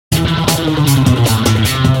Welcome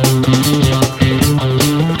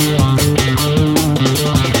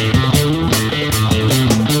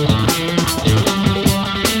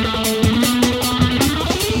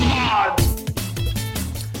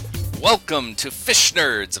to Fish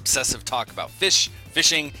Nerds, obsessive talk about fish,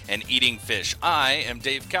 fishing, and eating fish. I am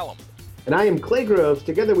Dave Kellum. And I am Clay Groves.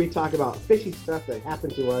 Together we talk about fishy stuff that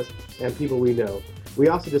happened to us and people we know. We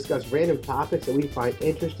also discuss random topics that we find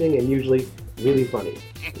interesting and usually really funny.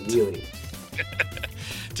 Really.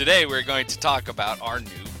 Today we're going to talk about our new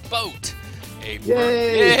boat.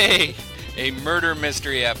 Yay! A murder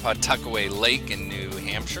mystery at Pawtuckaway Lake in New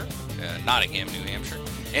Hampshire, Nottingham, New Hampshire,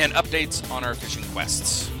 and updates on our fishing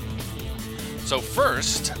quests. So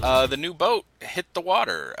first, the new boat hit the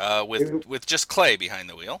water with just Clay behind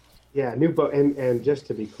the wheel. Yeah, new boat. And just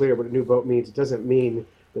to be clear, what a new boat means, it doesn't mean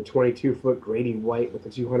the 22-foot Grady White with the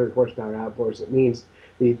 200 horsepower outboards. It means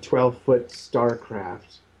the 12-foot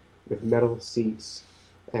Starcraft with metal seats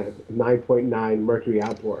and a 9.9 Mercury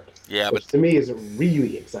outboard. Yeah, which to me is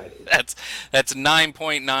really exciting. That's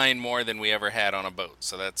 9.9 more than we ever had on a boat.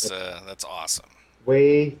 So that's awesome.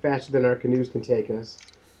 Way faster than our canoes can take us.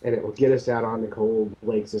 And it will get us out on the cold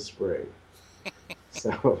lakes this spring.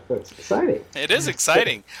 So it's exciting. It is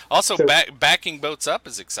exciting. Also, backing boats up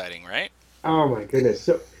is exciting, right? Oh my goodness!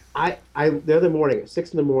 So I the other morning at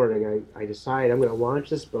 6 a.m, I decided I'm going to launch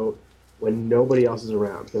this boat when nobody else is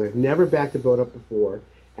around because I've never backed a boat up before,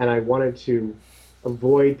 and I wanted to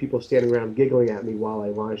avoid people standing around giggling at me while I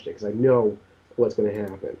launched it because I know what's going to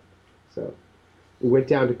happen. So we went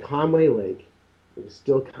down to Conway Lake. It was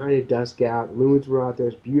still kind of dusk out. Loons were out there.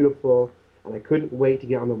 It's beautiful. And I couldn't wait to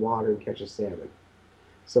get on the water and catch a salmon.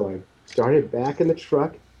 So I started backing the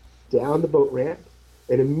truck down the boat ramp.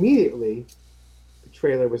 And immediately, the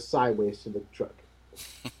trailer was sideways to the truck.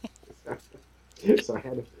 So I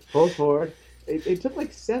had to pull forward. It took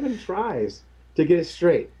like 7 tries to get it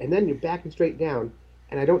straight. And then you're backing straight down.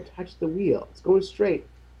 And I don't touch the wheel. It's going straight.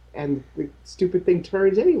 And the stupid thing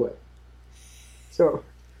turns anyway. So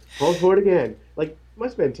pull forward again. Like,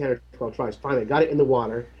 must have been 10 or 12 tries. Finally, I got it in the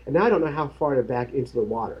water, and now I don't know how far to back into the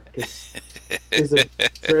water. Because is the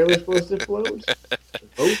trailer supposed to float? The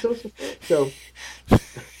boat supposed to float?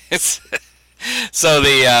 So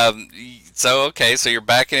you're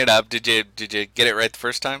backing it up. Did you get it right the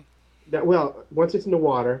first time? Well, once it's in the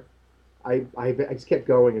water, I just kept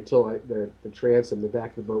going until the transom, the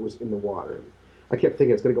back of the boat was in the water. I kept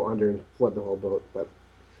thinking it's going to go under and flood the whole boat, but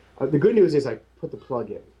the good news is I put the plug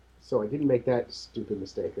in. So I didn't make that stupid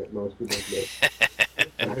mistake that most people make.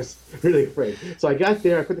 I was really afraid. So I got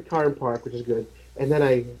there, I put the car in park, which is good, and then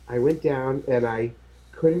I went down and I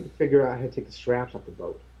couldn't figure out how to take the straps off the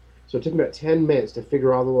boat. So it took me about 10 minutes to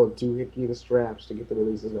figure all the little doohickey and the straps to get the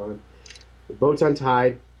releases on. The boat's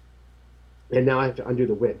untied, and now I have to undo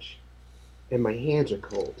the winch. And my hands are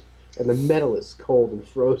cold, and the metal is cold and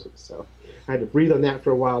frozen, so I had to breathe on that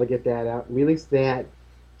for a while to get that out, release that,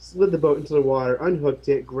 slid the boat into the water, unhooked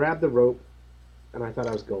it, grabbed the rope, and I thought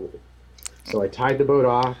I was golden. So I tied the boat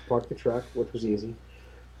off, parked the truck, which was easy.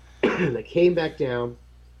 And I came back down,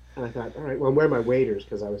 and I thought, all right, well, I'm wearing my waders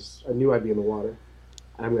because I knew I'd be in the water.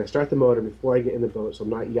 And I'm going to start the motor before I get in the boat so I'm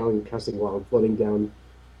not yelling and cussing while I'm floating down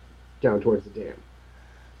towards the dam.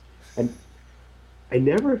 And I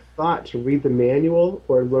never thought to read the manual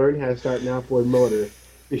or learn how to start an outboard motor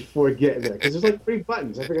before getting there, because there's like 3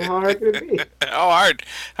 buttons. I figured, how hard could it be? How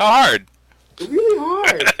hard? Really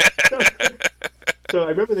hard. So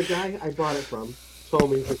I remember the guy I bought it from told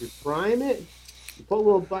me, if you prime it, you pull a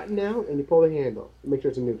little button out, and you pull the handle. Make sure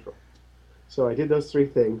it's in neutral. So I did those 3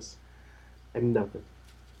 things, and nothing.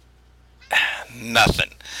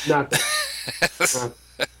 Nothing. I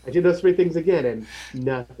did those 3 things again, and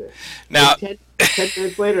nothing. Now, and 10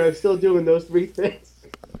 minutes later, I was still doing those 3 things.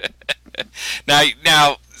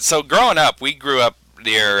 Now, so growing up, we grew up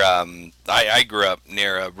near. I grew up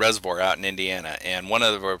near a reservoir out in Indiana, and one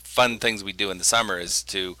of the fun things we do in the summer is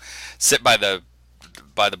to sit by the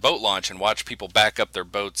boat launch and watch people back up their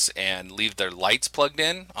boats and leave their lights plugged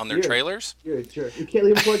in on their trailers. Sure. You can't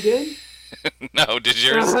leave them plugged in? No, did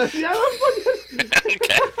yours? Yeah, I'm plugged in.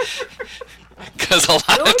 Okay. Because a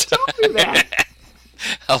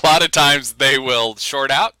lot of times they will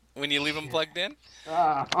short out when you leave them plugged in.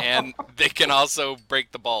 And they can also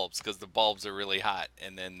break the bulbs because the bulbs are really hot,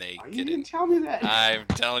 and then they get in. You didn't tell me that. I'm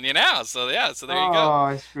telling you now. So there you go. Oh,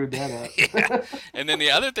 I screwed that up. Yeah. And then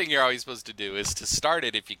the other thing you're always supposed to do is to start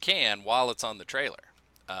it if you can while it's on the trailer,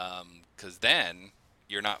 because then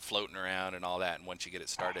you're not floating around and all that. And once you get it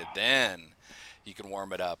started, then you can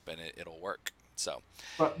warm it up and it'll work. So.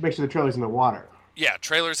 But make sure the trailer's in the water. Yeah,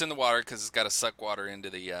 trailer's in the water because it's got to suck water into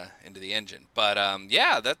the engine. But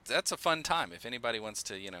yeah, that's a fun time if anybody wants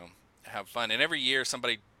to have fun. And every year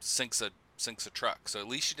somebody sinks a truck, so at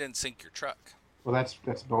least you didn't sink your truck. Well,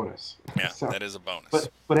 that's bonus. Yeah, So, that is a bonus.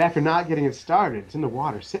 but after not getting it started, it's in the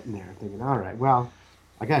water, sitting there, thinking, all right, well,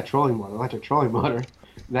 I got a trolling motor, electric trolling motor.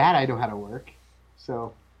 That I know how to work.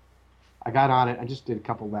 So I got on it. I just did a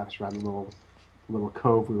couple laps around the little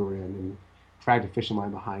cove we were in, and dragged a fishing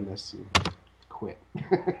line behind us and quit.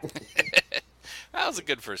 That was a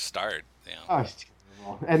good first start. Oh, it's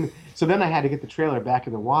terrible. And so then I had to get the trailer back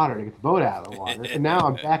in the water to get the boat out of the water. And now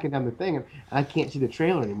I'm backing down the thing, and I can't see the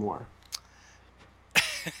trailer anymore.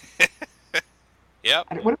 Yep.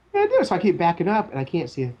 What am I going to do? So I keep backing up, and I can't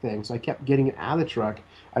see a thing. So I kept getting it out of the truck.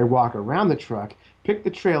 I walk around the truck, pick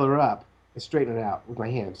the trailer up, and straighten it out with my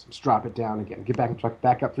hands. Just drop it down again. Get back in the truck,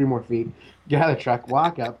 back up 3 more feet, get out of the truck,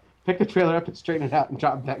 walk up, pick the trailer up, and straighten it out, and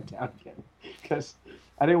drop it back down again. Because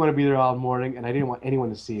I didn't want to be there all morning, and I didn't want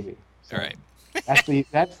anyone to see me. So All right.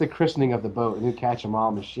 that's the christening of the boat, the new catch 'em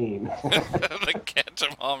all machine. The catch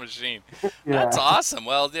 'em all machine. That's Yeah. awesome.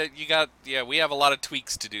 Well, you got we have a lot of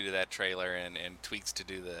tweaks to do to that trailer and tweaks to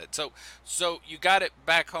do that. So you got it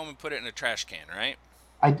back home and put it in a trash can, right?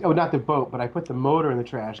 Not the boat, but I put the motor in the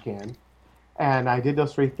trash can, and I did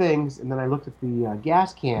those 3 things, and then I looked at the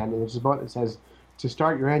gas can, and there's a button that says, "To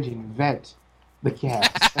start your engine, vent the gas."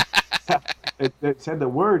 It said the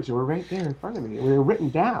words were right there in front of me. They were written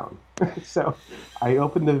down. So I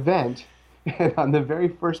opened the vent, and on the very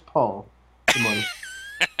first pull, the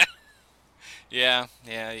motor. Yeah,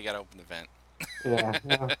 yeah, you got to open the vent.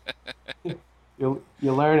 Yeah, yeah.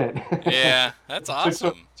 You learn it. Yeah, that's So, so,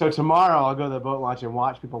 awesome. so tomorrow I'll go to the boat launch and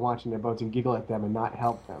watch people launching their boats and giggle at them and not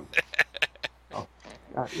help them. So,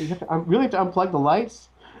 I really have to unplug the lights.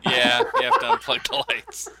 Yeah, you have to unplug the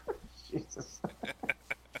lights. Jesus,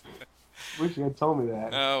 wish you had told me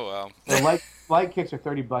that. Oh well. The light kits are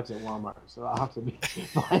 $30 at Walmart, so I'll have to be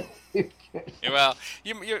buying these kits. Well,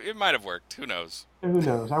 it might have worked. Who knows? Who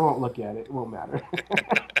knows? I won't look at it. It won't matter.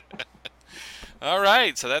 All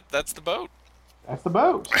right, so that's the boat. That's the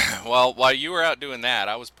boat. Well, while you were out doing that,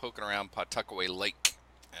 I was poking around Pawtuckaway Lake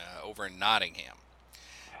over in Nottingham,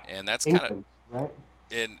 and that's kind of England, right?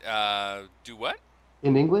 in do what?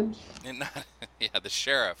 In England? In, yeah, the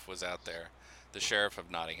sheriff was out there. The sheriff of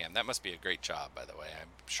Nottingham. That must be a great job, by the way.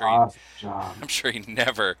 Awesome job. I'm sure he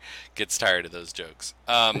never gets tired of those jokes.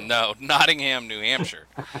 No, Nottingham, New Hampshire,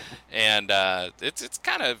 and it's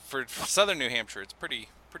kind of for southern New Hampshire. It's pretty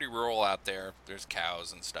rural out there. There's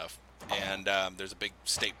cows and stuff, and there's a big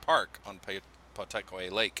state park on Pawtuckaway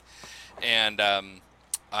Lake, and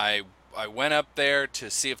I went up there to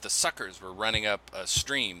see if the suckers were running up a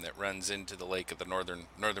stream that runs into the lake at the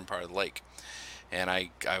northern part of the lake. And I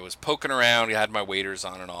was poking around. I had my waders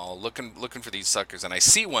on and all, looking for these suckers, and I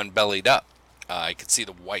see one bellied up. I could see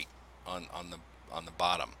the white on the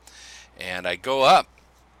bottom, and I go up,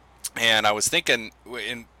 and I was thinking,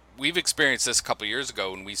 and we've experienced this a couple years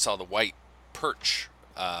ago when we saw the white perch.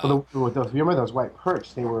 Well, if you remember those white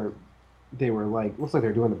perch, they were like, looks like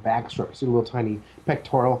they're doing the backstroke. See the little tiny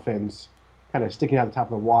pectoral fins kind of sticking out the top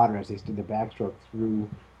of the water as they did the backstroke through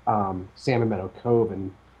Salmon Meadow Cove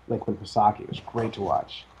and Lake Winnipesaukee. It was great to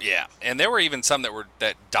watch. Yeah, and there were even some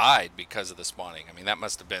that died because of the spawning. I mean, that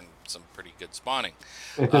must have been some pretty good spawning.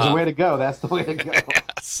 If there's a way to go, that's the way to go.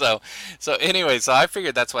 So anyway, so I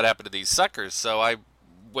figured that's what happened to these suckers. So I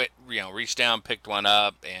went, reached down, picked one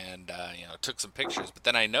up, and took some pictures. But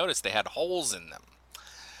then I noticed they had holes in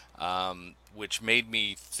them, which made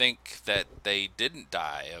me think that they didn't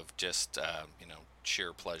die of just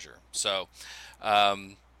sheer pleasure. So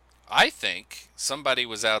I think somebody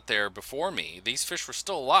was out there before me. These fish were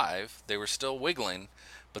still alive; they were still wiggling,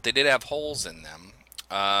 but they did have holes in them.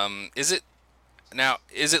 Is it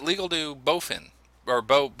legal to bowfin or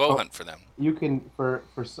bow Oh, hunt for them? you can for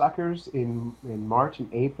suckers in March and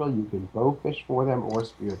April, you can bow fish for them or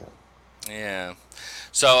spear them. Yeah.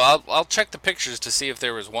 So I'll check the pictures to see if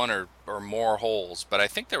there was one or more holes, but I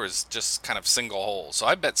think there was just kind of single holes. So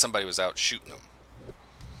I bet somebody was out shooting them.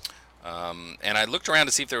 And I looked around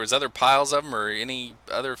to see if there was other piles of them or any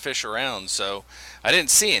other fish around. So I didn't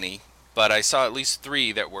see any, but I saw at least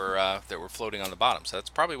three that were floating on the bottom. So that's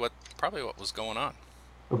probably what was going on.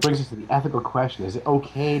 It brings us to the ethical question: is it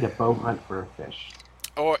okay to bow hunt for a fish?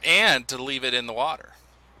 And to leave it in the water.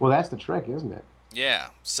 Well, that's the trick, isn't it? Yeah.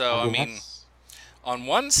 So I I mean, mean, that's on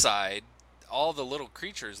one side, all the little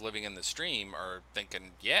creatures living in the stream are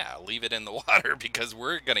thinking, yeah, leave it in the water because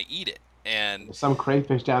we're going to eat it. And There's some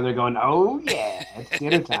crayfish down there going, "Oh yeah, it's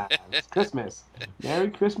dinner time. It's Christmas. Merry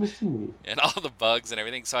Christmas to me." and all the bugs and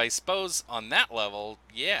everything. So I suppose on that level,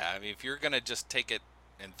 yeah. I mean, if you're gonna just take it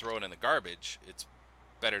and throw it in the garbage, it's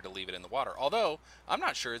better to leave it in the water. Although I'm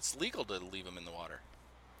not sure it's legal to leave them in the water.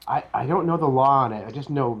 I don't know the law on it. I just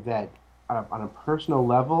know that on a personal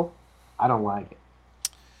level, I don't like it.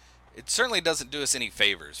 It certainly doesn't do us any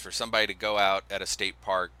favors for somebody to go out at a state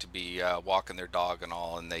park to be walking their dog and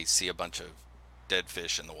all, and they see a bunch of dead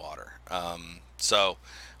fish in the water. So,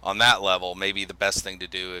 on that level, maybe the best thing to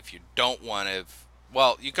do if you don't want to,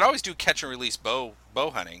 well, you could always do catch and release bow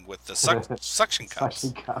hunting with the suction Suction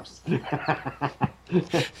cups. cups.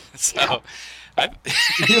 So, I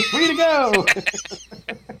You're free to go.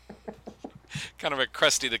 kind of a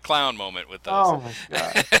Krusty the Clown moment with those. Oh my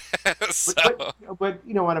god. But, So,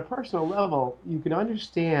 on a personal level, you can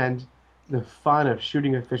understand the fun of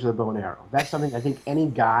shooting a fish with a bow and arrow. That's something I think any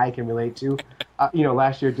guy can relate to.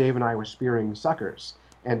 Last year Dave and I were spearing suckers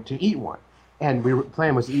and to eat one, and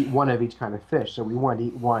plan was to eat one of each kind of fish. So we wanted to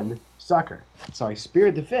eat one sucker. So I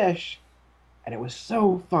speared the fish, and it was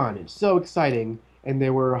so fun and so exciting. And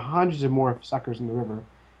there were hundreds of more suckers in the river,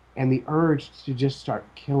 and the urge to just start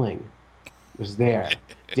killing was there.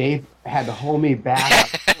 Dave had to hold me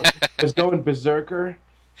back. Was going berserker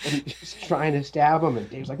and just trying to stab him, and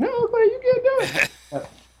Dave's like, "No, buddy, you can't do it."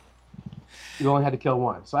 You only had to kill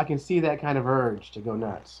one, so I can see that kind of urge to go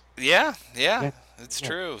nuts. yeah, yeah, Yeah, it's yeah.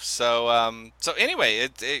 true. So anyway,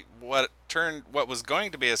 what was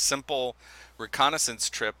going to be a simple reconnaissance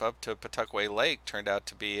trip up to Pawtucket Lake turned out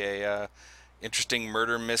to be a interesting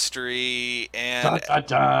murder mystery Dun, and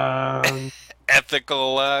dun, dun.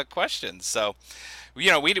 ethical questions. So, we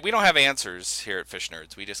don't have answers here at Fish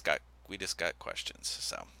Nerds. We just got questions.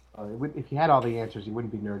 So If you had all the answers, you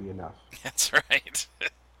wouldn't be nerdy enough. that's right.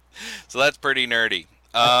 So that's pretty nerdy.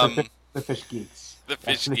 That's for the fish geeks. The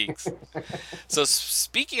fish geeks. So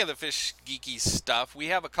speaking of the fish geeky stuff, we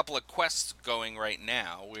have a couple of quests going right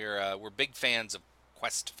now. We're big fans of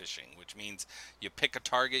quest fishing, which means you pick a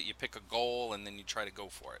target, you pick a goal, and then you try to go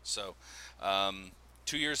for it. So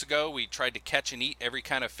 2 years ago, we tried to catch and eat every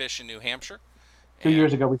kind of fish in New Hampshire. 2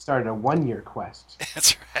 years And ago, we started a 1 year quest.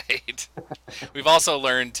 that's right. We've also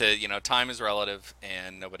learned to, time is relative,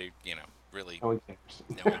 and nobody, really No one cares.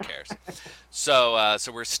 no one cares. So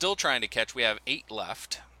we're still trying to catch. We have 8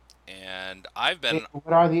 left, and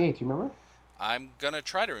What are the eight? Do you remember? I'm gonna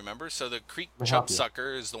try to remember. So the creek Let me chub help you.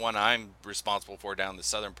 sucker is the one I'm responsible for down the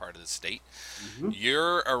southern part of the state. Mm-hmm.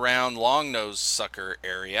 You're around longnose sucker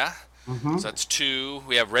area, Mm-hmm. so that's 2.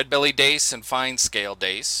 We have red belly dace and fine scale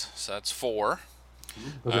dace, so that's 4.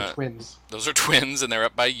 Those are twins. Those are twins, and they're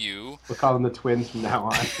up by you. We'll call them the twins from now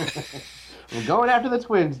on. We're going after the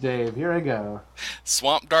twins, Dave. Here I go.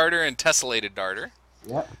 Swamp darter and tessellated darter.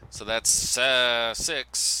 Yep. So that's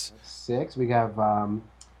 6. 6. We have a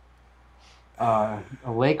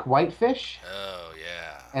lake whitefish, Oh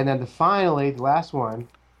yeah. and then finally, the last one,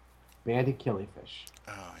 banded killifish.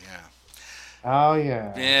 Oh yeah. Oh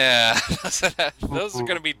yeah. Yeah. Those are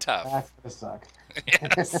gonna be tough. That's gonna suck.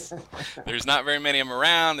 Yes. There's not very many of them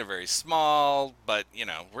around. They're very small, but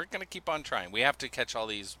we're gonna keep on trying. We have to catch all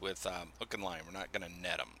these with hook and line. We're not gonna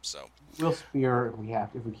net them. So We'll spear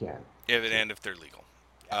if we can. if they're legal,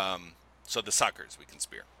 so the suckers we can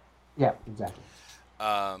spear. Yeah, exactly.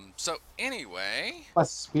 So anyway,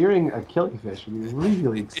 Plus, spearing a killifish would be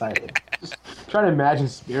really exciting. Just try to imagine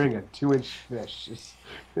spearing a 2-inch fish. Just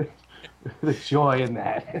the joy in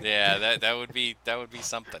that. yeah, that would be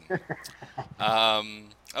something.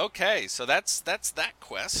 Okay, so that's that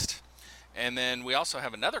quest, and then we also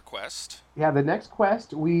have another quest. Yeah, the next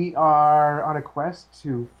quest, we are on a quest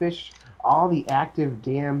to fish all the active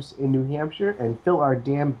dams in New Hampshire and fill our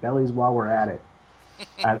dam bellies while we're at it.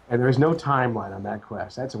 And there's no timeline on that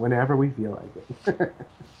quest. That's whenever we feel like it.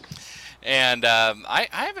 And I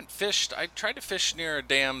haven't fished. I tried to fish near a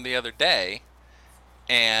dam the other day,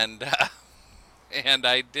 and and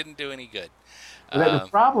I didn't do any good. The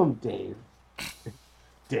problem, Dave,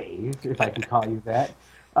 if I can call you that,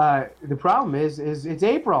 the problem is it's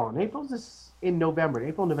April, and April's this in November.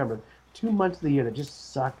 April, November, 2 months of the year that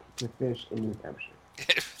just suck to fish in New Hampshire.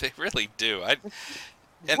 They really do.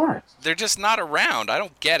 And Worst. they're just not around. I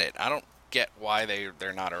don't get it. I don't get why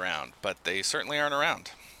they're not around, but they certainly aren't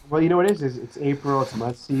around. Well, you know what it is? It's April. It's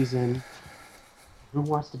mud season. Who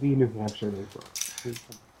wants to be in New Hampshire in April?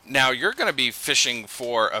 Now you're going to be fishing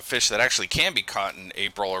for a fish that actually can be caught in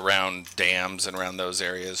April around dams and around those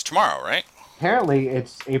areas tomorrow, right? Apparently,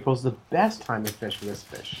 April's the best time to fish for this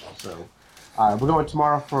fish. So, we're going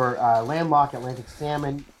tomorrow for landlocked Atlantic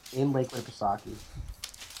salmon in Lake Winnipesaukee.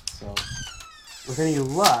 So, with any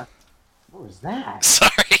luck, that?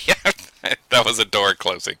 Sorry, that was a door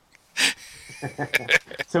closing.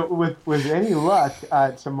 So with any luck,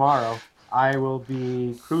 tomorrow I will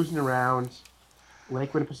be cruising around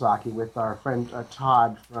Lake Winnipesaukee with our friend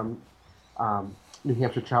Todd from New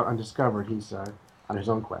Hampshire Trout Undiscovered. He's on his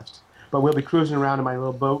own quest, but we'll be cruising around in our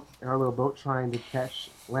little boat, trying to catch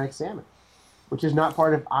Atlantic salmon, which is not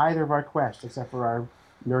part of either of our quests except for our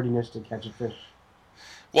nerdiness to catch a fish.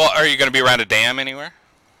 Well, are you going to be around a dam anywhere?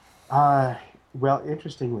 Uh, well,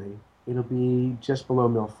 interestingly, it'll be just below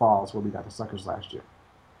Mill Falls where we got the suckers last year.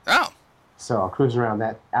 Oh, So I'll cruise around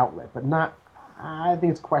that outlet, but not. I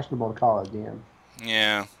think it's questionable to call it a dam.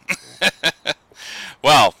 yeah.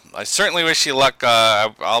 Well, I certainly wish you luck.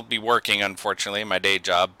 I'll be working, unfortunately, in my day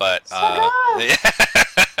job, but Sucker!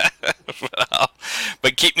 well,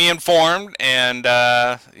 but keep me informed, and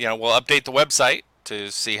we'll update the website to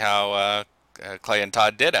see how Clay and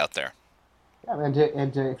Todd did out there. Yeah,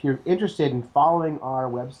 if you're interested in following our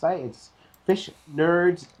website, it's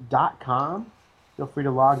fishnerds.com. Feel free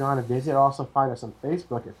to log on and visit. Also, find us on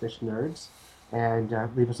Facebook at Fish Nerds and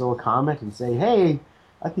leave us a little comment and say, hey,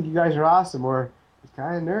 I think you guys are awesome, or it's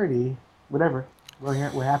kind of nerdy, whatever. We're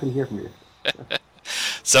happy to hear from you.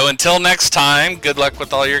 So until next time, good luck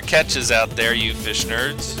with all your catches out there, you fish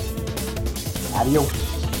nerds. Adios.